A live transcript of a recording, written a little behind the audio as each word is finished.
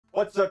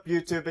What's up,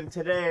 YouTube? And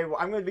today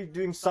I'm going to be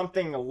doing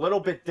something a little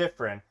bit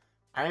different.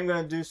 I'm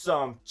going to do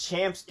some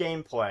Champs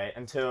gameplay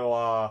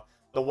until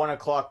the 1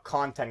 o'clock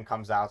content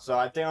comes out. So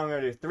I think I'm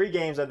going to do 3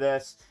 games of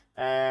this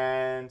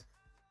and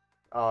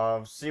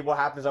see what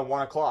happens at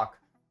 1 o'clock.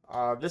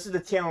 This is the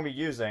team I'll be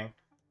using.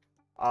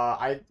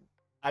 I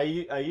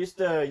used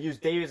to use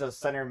Davies as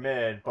center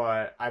mid,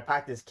 but I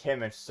practiced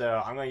Kimmich,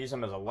 so I'm going to use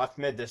him as a left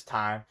mid this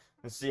time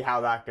and see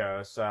how that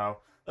goes. So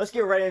let's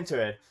get right into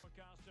it.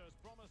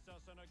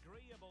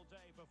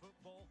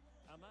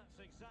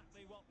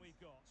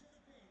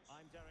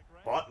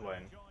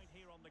 Butlin.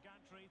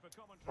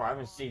 Bro, I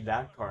haven't seen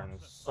that card in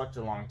such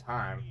a long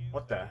time.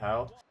 What the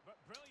hell?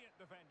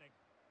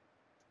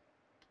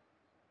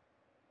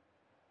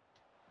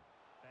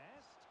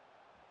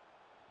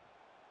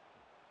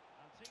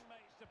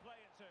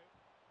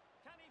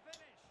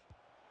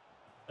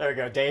 There we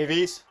go,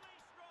 Davies.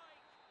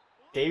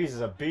 Davies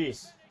is a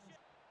beast.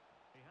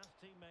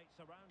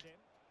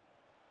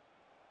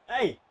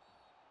 Hey!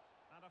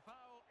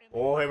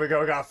 Oh, here we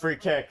go. We got a free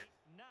kick.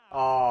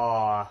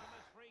 Oh,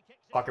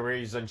 fucking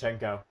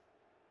Zinchenko.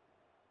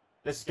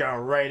 This is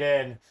going right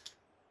in.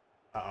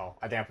 Uh-oh.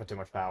 I think I put too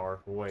much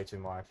power. Way too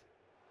much.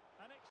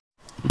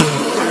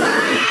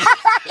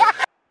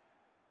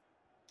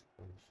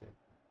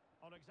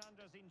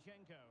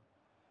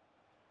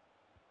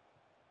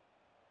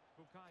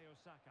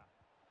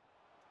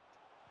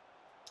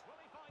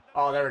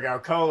 Oh, there we go.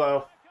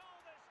 Colo.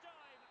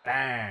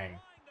 Bang.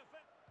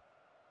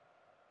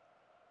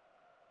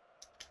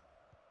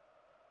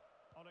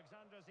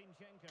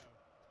 Zinchenko.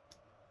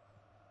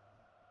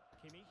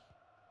 Kimmich.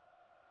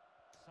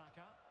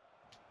 Saka.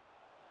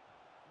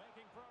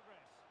 Making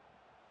progress.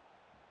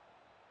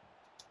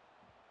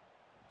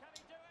 Can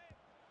he do it?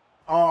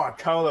 Oh,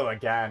 Colo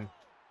again.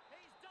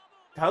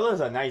 Colo's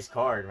a nice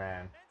card,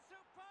 man.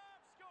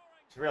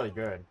 It's really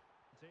good.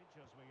 As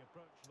we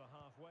approach the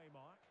halfway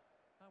mark,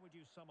 how would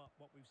you sum up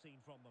what we've seen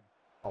from them?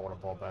 I want a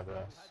ball by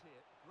this.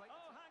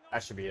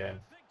 That should be in.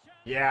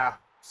 Yeah,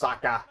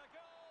 Saka.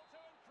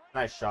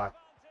 Nice shot.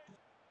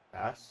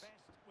 Pass.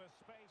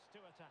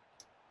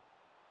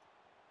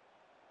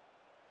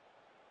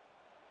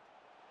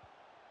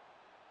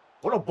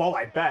 What a ball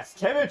by Best.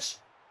 Kimmich!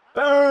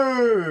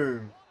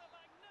 Boom!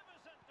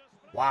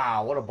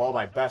 Wow, what a ball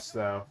by Best,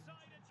 though.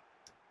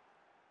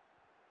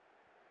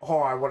 Oh,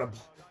 what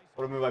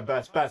a move by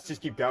Best. Best,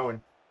 just keep going.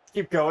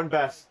 Keep going,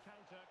 Best.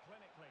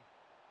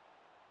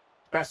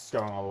 Best is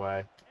going all the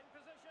way.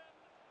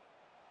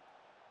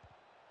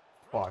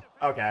 Fuck.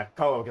 Okay,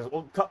 Colo, because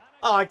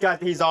oh, I got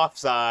these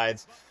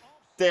offsides.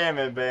 Damn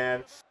it,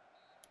 man.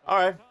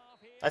 Alright.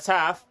 That's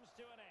half.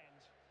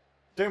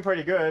 Doing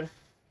pretty good.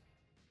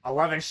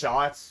 11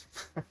 shots.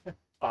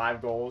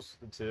 5 goals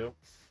to 2.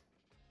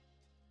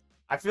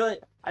 I feel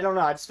like, I don't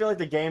know, I just feel like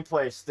the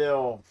gameplay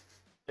still,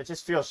 it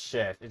just feels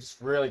shit. It just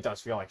really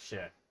does feel like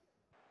shit.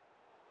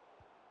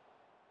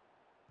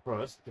 Bro,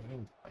 this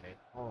gameplay,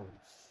 holy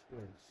shit,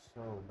 it's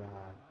so bad.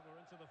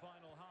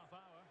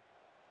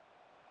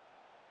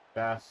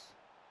 Best.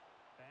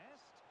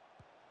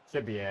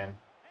 Should be in.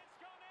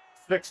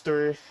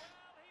 6-3.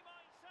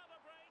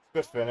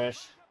 Good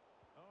finish.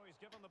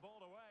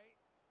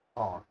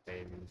 Oh,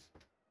 Davies.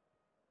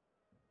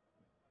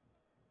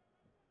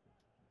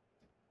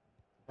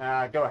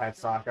 Go ahead,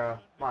 Saka.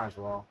 Might as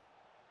well.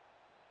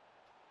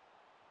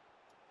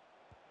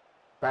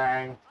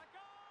 Bang.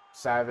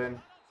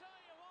 7.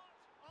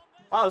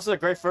 Wow, this is a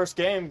great first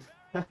game.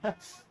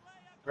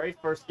 Great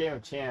first game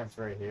of Champs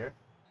right here.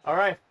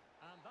 Alright,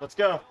 let's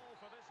go.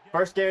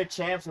 First game of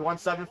Champs, we won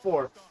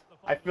 7-4.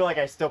 I feel like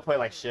I still play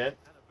like shit.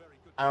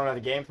 I don't know,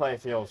 the gameplay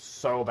feels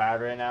so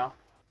bad right now.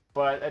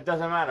 But it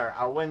doesn't matter.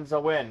 A win's a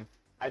win.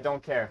 I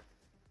don't care.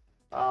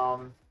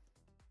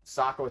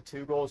 Saka with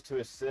 2 goals, 2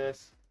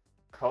 assists.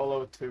 Colo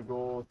with 2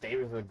 goals.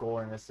 Davies with a goal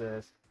and an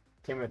assist.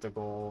 Kim with a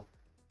goal.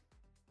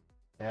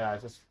 Yeah,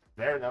 it's just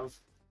there. That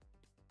was.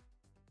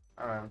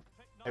 Alright.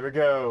 Here we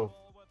go.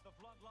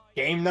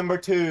 Game number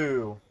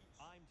 2.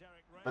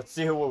 Let's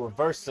see who we're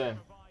reversing.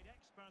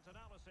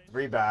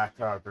 3 back.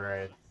 Oh,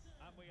 great.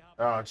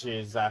 Oh,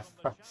 jeez.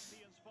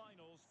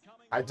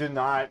 I do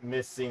not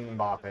miss seeing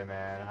Mbappe,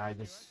 man.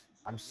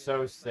 I'm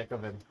so sick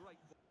of him.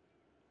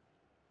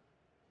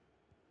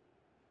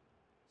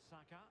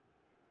 Saka.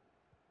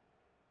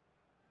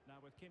 Now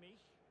with Kimmich.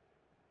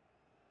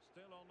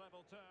 Still on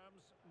level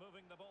terms,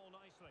 moving the ball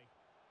nicely.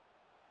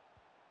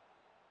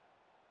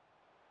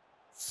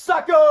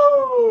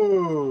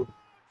 Saka!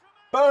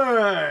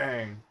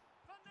 Bang!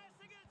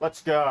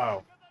 Let's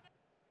go.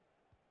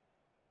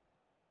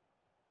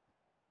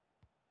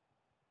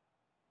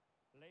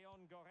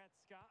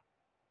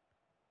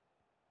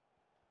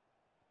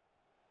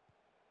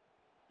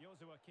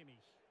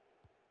 Kimmich.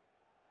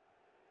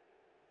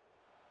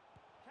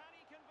 Can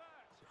he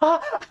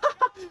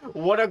convert?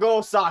 What a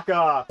goal,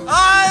 Saka!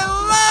 I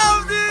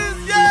love this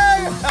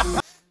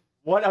game!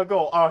 What a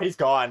goal. Oh, he's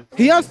gone.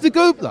 He has to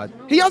go, blood.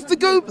 He has to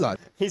go, blood.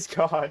 He's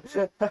gone.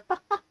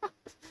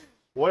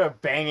 What a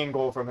banging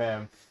goal from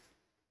him.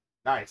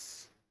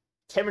 Nice.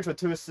 Kimmich with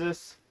 2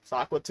 assists.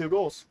 Saka with 2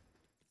 goals.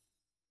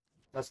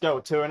 Let's go,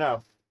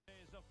 2-0.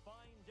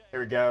 Here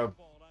we go.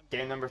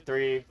 Game number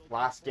 3,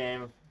 last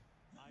game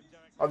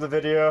of the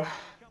video.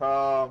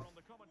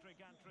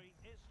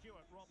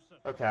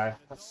 Okay,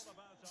 it's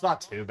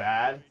not too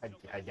bad,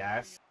 I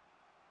guess.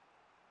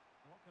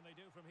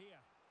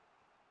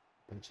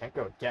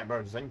 Zinchenko again,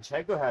 bro.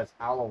 Zinchenko has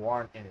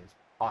Alawarn in his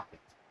pocket.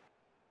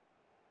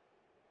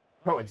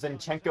 Bro, it's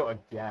Zinchenko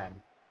again.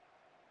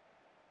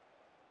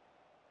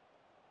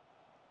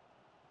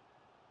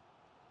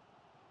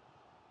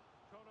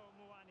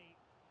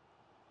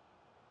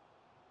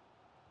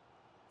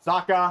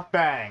 Saka,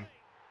 bang.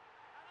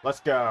 Let's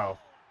go.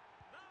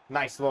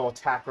 Nice little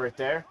attack right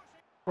there.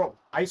 Bro,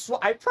 I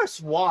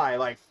pressed Y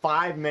like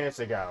 5 minutes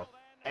ago.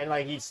 And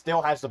like he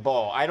still has the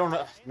ball. I don't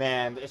know.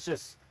 Man, it's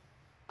just...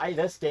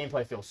 this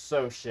gameplay feels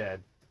so shit.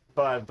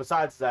 But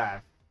besides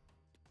that,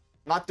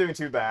 not doing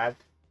too bad.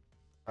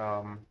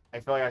 I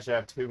feel like I should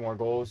have 2 more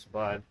goals,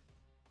 but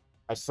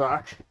I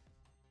suck.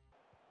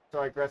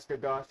 Sorry, Gretzka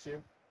got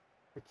you.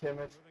 The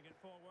Kimmich.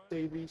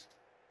 Davies.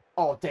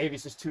 Oh,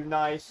 Davies is too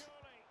nice.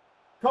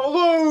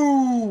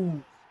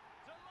 Kalu!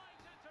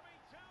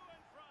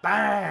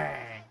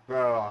 Bang!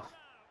 Bro.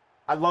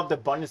 I love the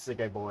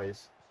Bundesliga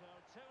boys.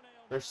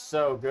 They're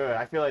so good.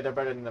 I feel like they're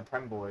better than the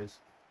Prem boys.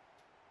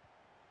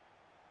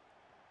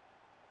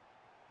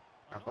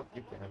 I thought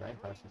you can have any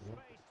passes.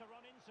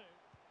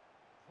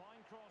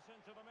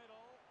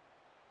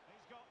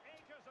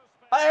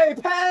 Hey,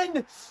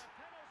 pen!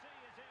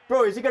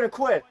 Bro, is he gonna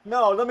quit?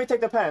 No, let me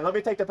take the pen. Let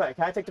me take the pen.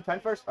 Can I take the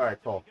pen first? Alright,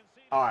 cool.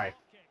 Alright.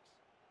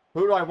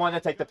 Who do I want to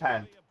take the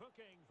pen?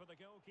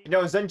 You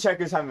know,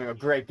 Zinchenko's having a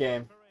great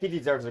game. He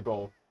deserves a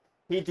goal.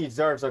 He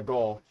deserves a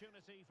goal.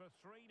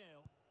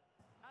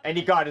 And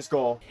he got his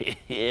goal.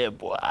 Yeah,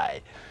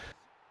 boy.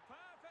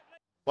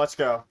 Let's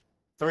go.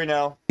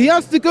 3-0. He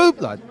has to go,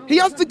 blood. He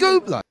has to go,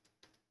 blood.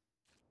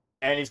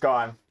 And he's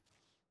gone.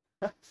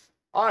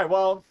 Alright,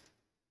 well,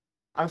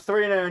 I'm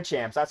 3-0 in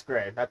champs. That's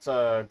great. That's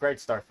a great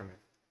start for me.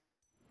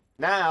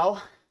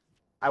 Now,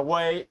 I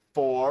wait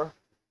for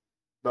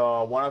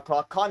the 1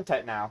 o'clock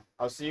content now.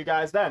 I'll see you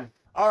guys then.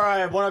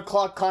 Alright, 1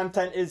 o'clock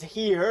content is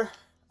here.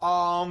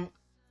 Let's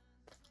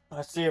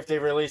see if they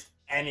released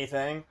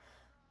anything.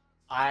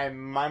 My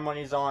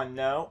money's on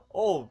no.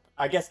 Oh,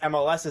 I guess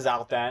MLS is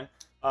out then.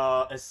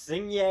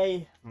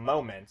 Insigne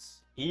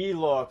Moments. He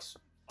looks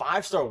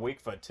 5-star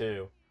weak foot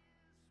too.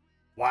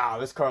 Wow,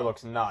 this card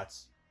looks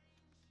nuts.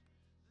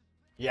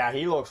 Yeah,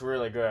 he looks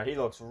really good. He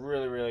looks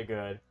really, really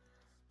good.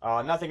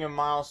 Nothing in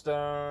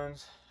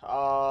milestones.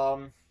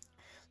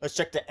 Let's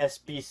check the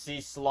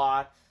SBC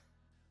slot.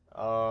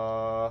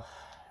 I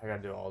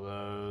gotta do all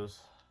those.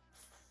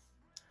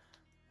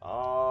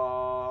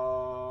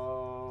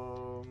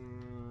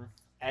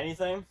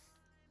 Anything?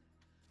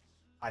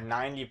 A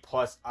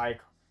 90+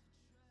 icon.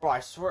 Bro, I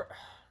swear.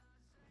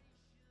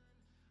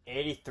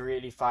 83,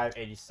 85,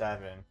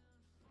 87.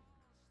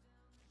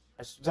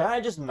 Did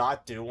I just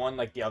not do one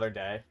like the other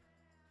day?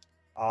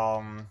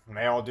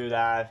 May I'll do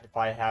that if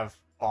I have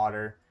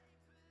fodder.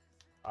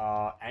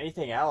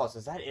 Anything else?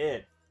 Is that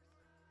it?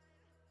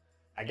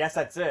 I guess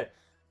that's it.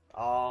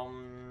 I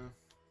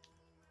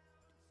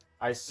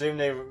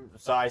assume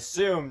I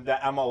assume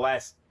that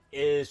MLS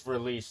is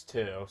released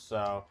too,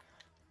 so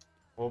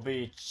we'll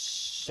be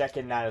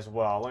checking that as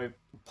well. Let me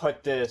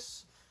put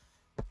this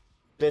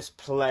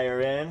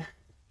player in.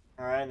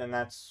 Alright, then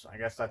I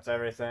guess that's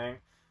everything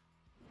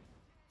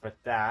for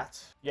that.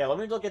 Yeah, let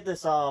me look at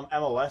this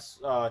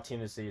MLS team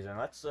this season.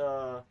 Let's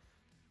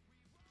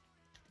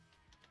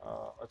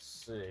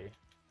see.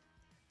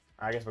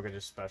 I guess we could do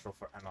special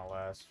for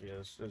MLS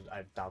because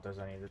I doubt there's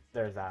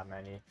that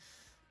many.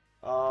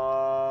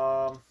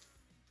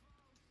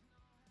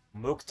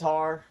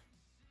 Mukhtar.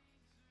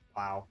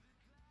 Wow.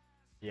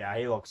 Yeah,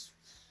 he looks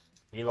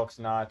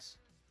nuts.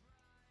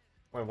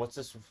 Wait, what's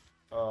this?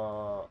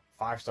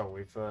 5-star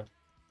weak foot.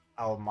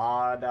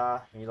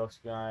 Almada. He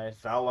looks nice.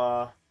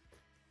 Vela.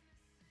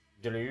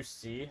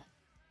 Delusi.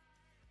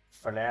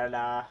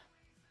 Ferreira.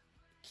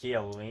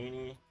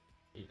 Chiellini.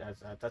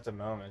 That's a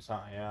moment, huh?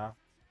 Yeah.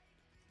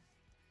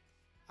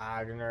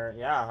 Agner.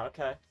 Yeah,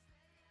 okay.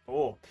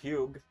 Oh,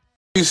 Pug.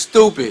 You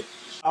stupid.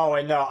 Oh,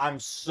 wait, no, I'm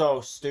so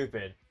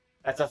stupid.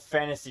 That's a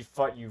fantasy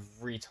foot, you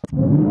retard.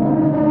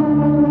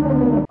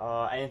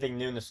 Anything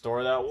new in the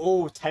store, though?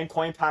 Ooh, 10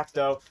 coin packs,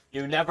 though.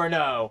 You never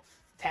know.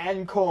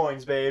 10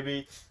 coins,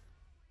 baby.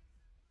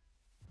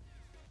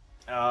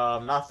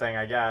 Nothing,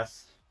 I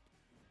guess.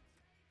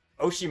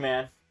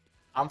 Oshi-Man.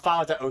 I'm fine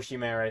with the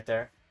Oshi-Man right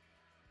there.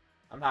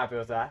 I'm happy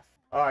with that.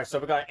 Alright, so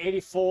we got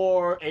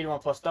 84, 81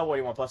 plus double,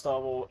 81 plus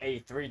double,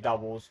 83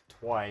 doubles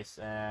twice,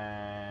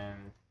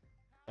 and...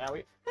 yeah,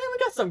 we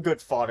got some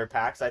good fodder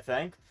packs, I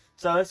think.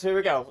 So here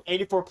we go.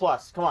 84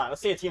 plus. Come on,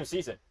 let's see a team of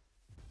season.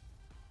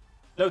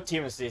 No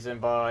team of season,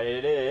 but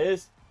it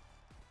is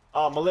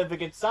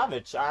Maleficent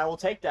Savage. I will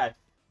take that.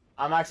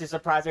 I'm actually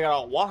surprised I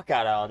got a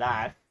walkout out of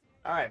that.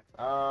 Alright,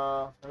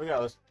 here we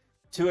go.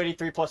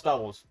 283 plus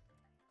doubles.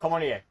 Come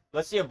on, EA.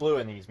 Let's see a blue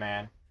in these,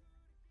 man.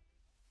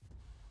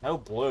 No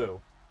blue.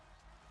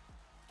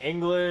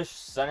 English,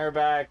 center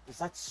back. Is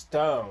that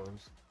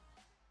Stones?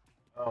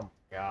 Oh my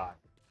god.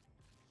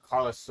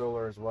 Carlos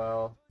Soler as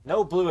well.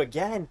 No blue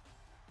again.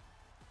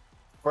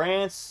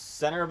 France,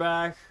 center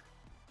back.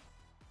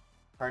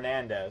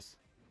 Hernandez.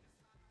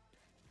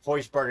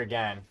 Hoiberg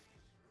again.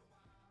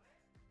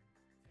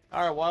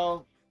 Alright,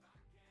 well.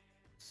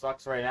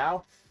 Sucks right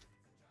now.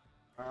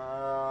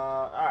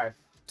 Alright.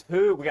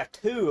 We got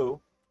two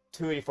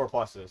 284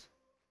 pluses.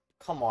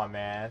 Come on,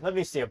 man. Let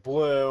me see a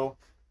blue.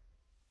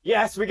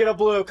 Yes, we get a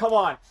blue. Come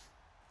on.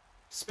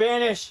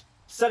 Spanish.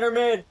 Center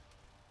mid.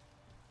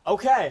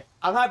 Okay.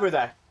 I'm happy with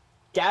that.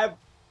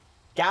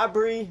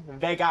 Gabri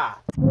Vega.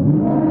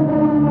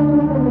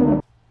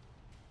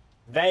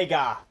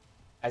 Vega.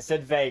 I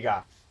said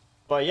Vega.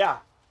 But yeah.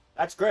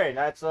 That's great.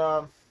 That's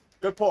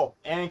good pull.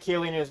 And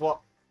Chiellini as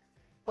well.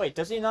 Wait,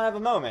 does he not have a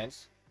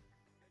moment?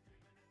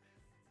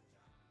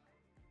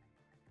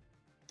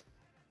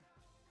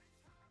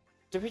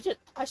 Did we just...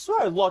 I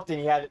swear I looked and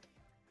he had...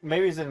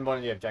 Maybe he's in one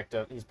of the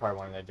objectives. He's probably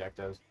one of the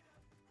objectives.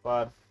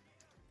 But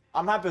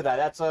I'm happy with that.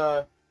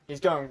 That's he's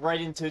going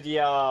right into the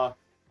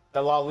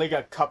La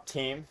Liga Cup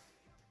team.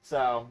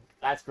 So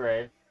that's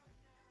great.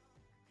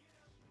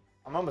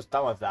 I'm almost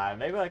done with that.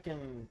 Maybe I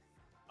can...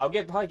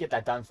 probably get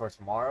that done for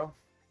tomorrow.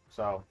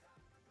 So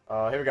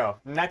here we go.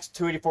 Next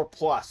 284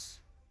 plus.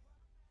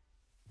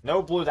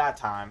 No blue that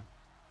time.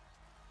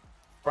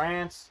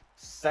 France,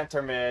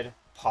 center mid,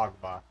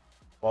 Pogba.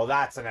 Well,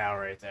 that's an L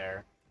right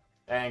there.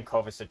 And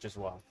Kovacic as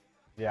well.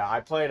 Yeah, I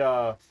played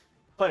a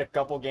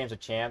couple games of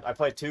champs. I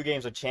played 2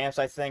 games of champs,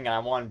 I think, and I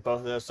won both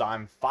of those. So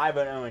I'm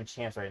 5-0 in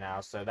champs right now.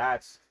 So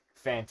that's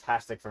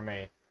fantastic for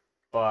me.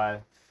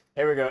 But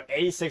here we go.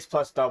 86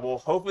 plus double.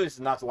 Hopefully this is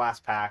not the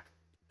last pack.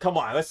 Come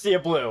on, let's see a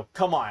blue.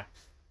 Come on.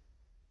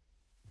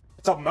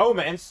 It's a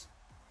moment.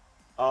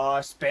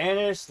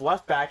 Spanish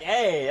left back.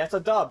 Hey, that's a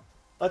dub.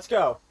 Let's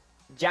go.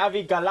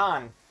 Javi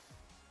Galan.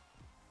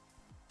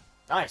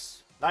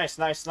 Nice. Nice,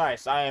 nice,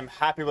 nice. I am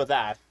happy with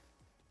that.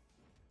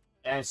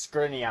 And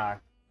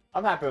Skriniar.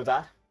 I'm happy with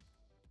that.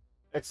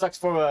 It sucks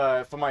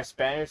for my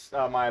Spanish,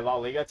 my La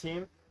Liga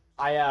team.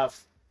 I have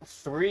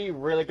 3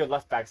 really good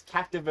left backs.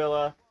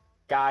 Capdevila,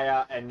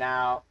 Gaia, and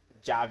now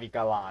Javi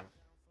Galan.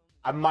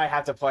 I might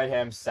have to play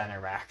him center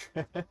back.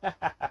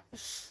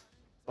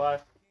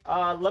 But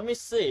let me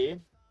see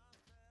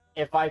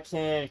if I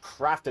can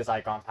craft this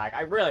icon pack.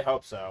 I really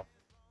hope so.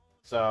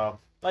 So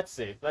let's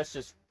see. Let's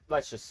just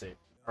see.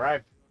 All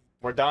right,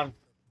 we're done.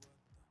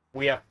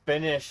 We have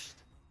finished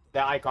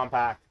the icon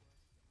pack.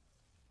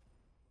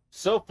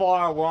 So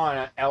far, we're on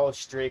an L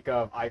streak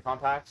of icon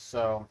packs.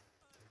 So,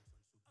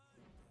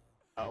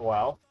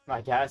 well,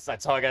 I guess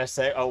that's all I gotta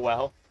say. Oh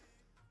well.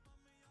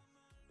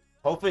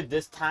 Hopefully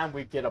this time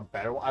we get a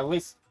better one. At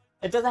least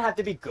it doesn't have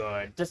to be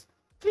good. Just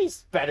be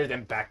better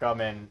than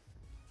Beckham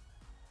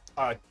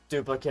and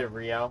duplicate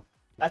Rio.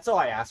 That's all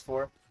I asked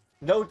for.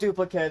 No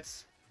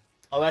duplicates,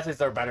 unless it's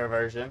their better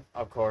version,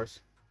 of course.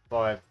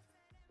 But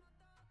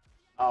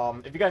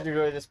if you guys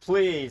enjoyed this,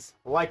 please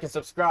like and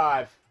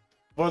subscribe.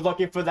 We're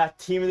looking for that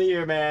team of the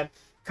year, man.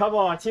 Come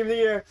on, team of the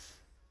year.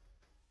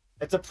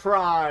 It's a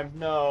prime.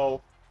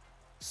 No.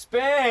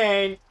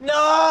 Spain.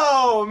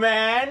 No,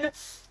 man.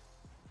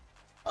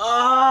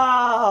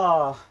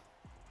 Ah.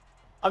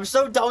 I'm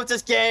so done with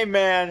this game,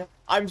 man.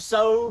 I'm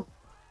so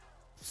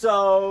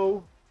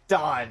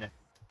done.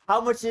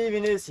 How much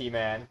even is he,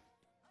 man?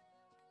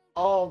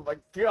 Oh my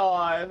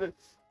god.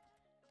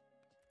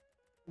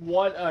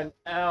 What an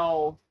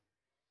L.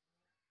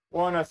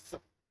 What a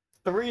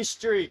 3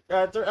 streak.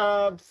 I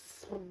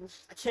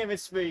can't even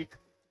speak.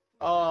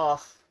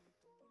 What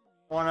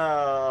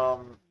a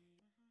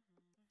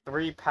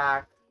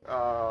 3-pack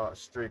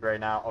streak right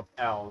now of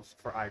L's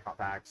for icon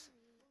packs.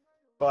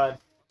 But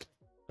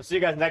we'll see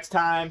you guys next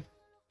time.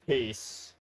 Peace.